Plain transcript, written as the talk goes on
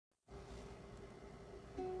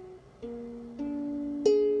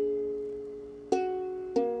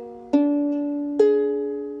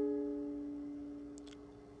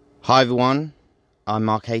Hi everyone, I'm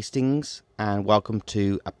Mark Hastings and welcome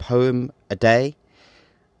to A Poem a Day,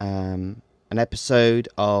 an episode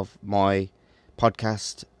of my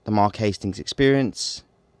podcast, The Mark Hastings Experience,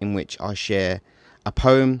 in which I share a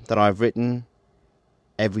poem that I've written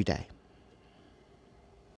every day.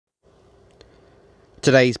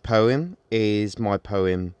 Today's poem is my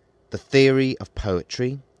poem, The Theory of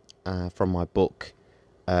Poetry, from my book,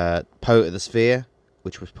 Poet of the Sphere,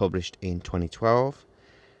 which was published in 2012.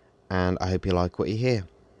 And I hope you like what you hear.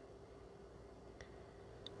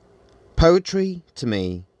 Poetry, to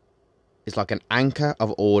me, is like an anchor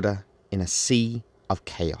of order in a sea of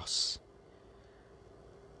chaos.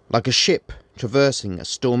 Like a ship traversing a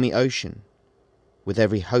stormy ocean, with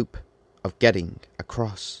every hope of getting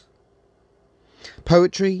across.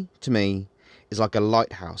 Poetry, to me, is like a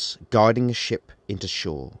lighthouse guiding a ship into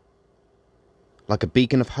shore. Like a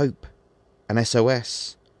beacon of hope, an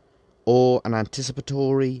SOS, or an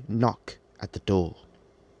anticipatory knock at the door.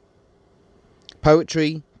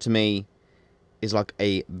 Poetry, to me, is like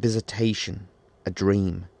a visitation, a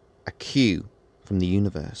dream, a cue from the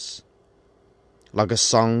universe. Like a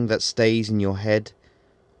song that stays in your head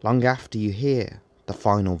long after you hear the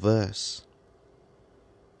final verse.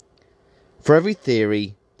 For every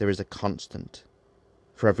theory, there is a constant.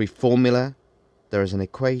 For every formula, there is an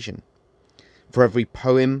equation. For every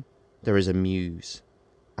poem, there is a muse.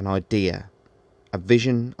 An idea, a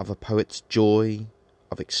vision of a poet's joy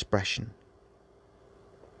of expression.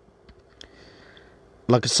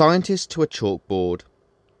 Like a scientist to a chalkboard,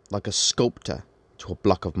 like a sculptor to a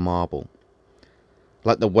block of marble,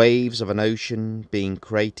 like the waves of an ocean being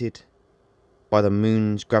created by the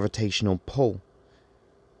moon's gravitational pull.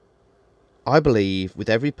 I believe with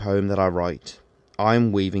every poem that I write, I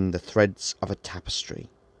am weaving the threads of a tapestry,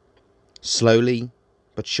 slowly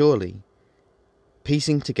but surely,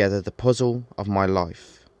 piecing together the puzzle of my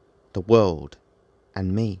life, the world,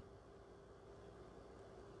 and me.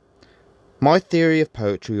 My theory of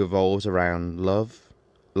poetry revolves around love,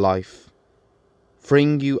 life,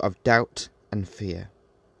 freeing you of doubt and fear.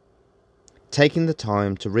 Taking the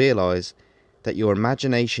time to realise that your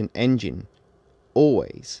imagination engine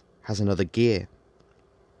always has another gear.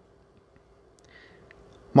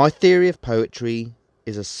 My theory of poetry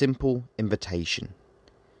is a simple invitation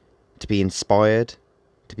to be inspired,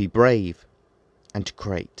 to be brave, and to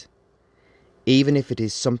create. Even if it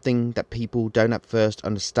is something that people don't at first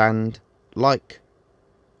understand, like,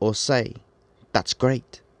 or say, that's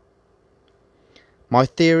great. My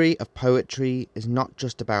theory of poetry is not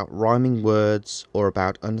just about rhyming words or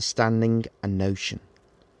about understanding a notion.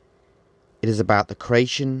 It is about the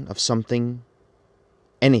creation of something,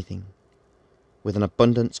 anything, with an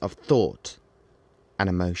abundance of thought and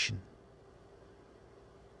emotion.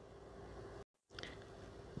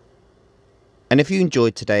 And if you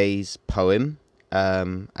enjoyed today's poem,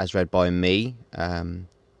 as read by me,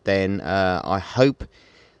 then I hope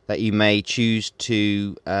that you may choose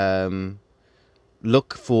to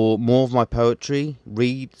look for more of my poetry,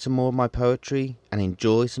 read some more of my poetry, and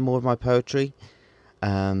enjoy some more of my poetry.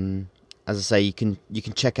 As I say, you can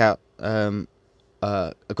check out a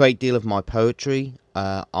great deal of my poetry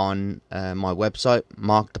on my website,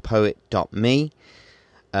 markthepoet.me.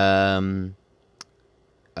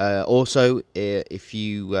 Also, if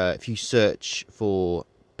you search for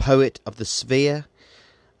Poet of the Sphere,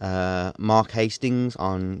 Mark Hastings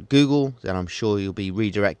on Google, then I'm sure you'll be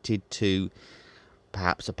redirected to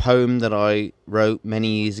perhaps a poem that I wrote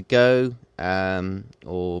many years ago,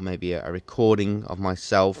 or maybe a recording of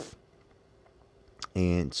myself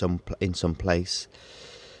in some place.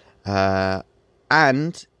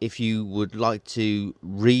 And if you would like to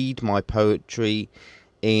read my poetry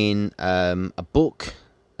in a book,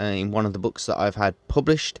 in one of the books that I've had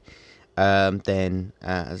published, then,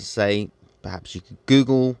 as I say, perhaps you could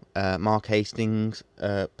Google Mark Hastings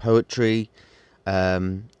poetry,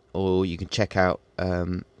 or you can check out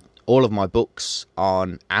all of my books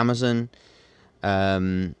on Amazon,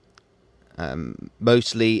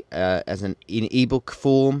 mostly as in ebook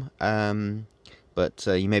form, but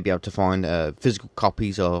you may be able to find physical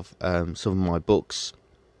copies of some of my books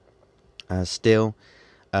still.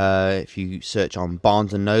 If you search on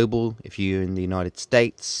Barnes & Noble, if you're in the United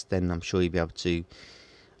States, then I'm sure you'll be able to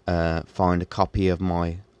find a copy of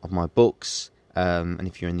my books. And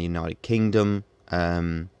if you're in the United Kingdom,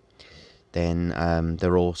 then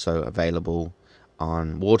they're also available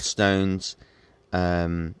on Waterstones,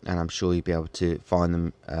 and I'm sure you'll be able to find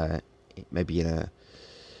them maybe in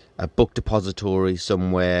a book depository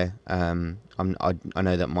somewhere. I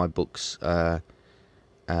know that my books have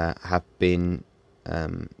been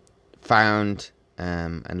found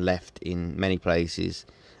and left in many places,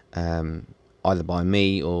 either by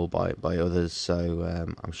me or by others.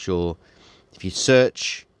 So I'm sure if you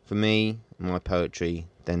search for me, my poetry,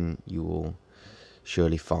 then you will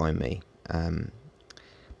surely find me.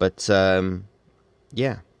 But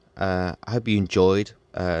yeah, I hope you enjoyed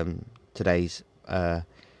today's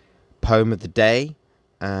poem of the day,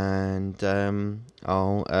 and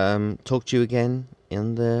I'll talk to you again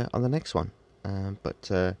on the next one.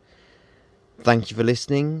 But thank you for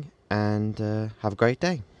listening, and have a great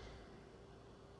day.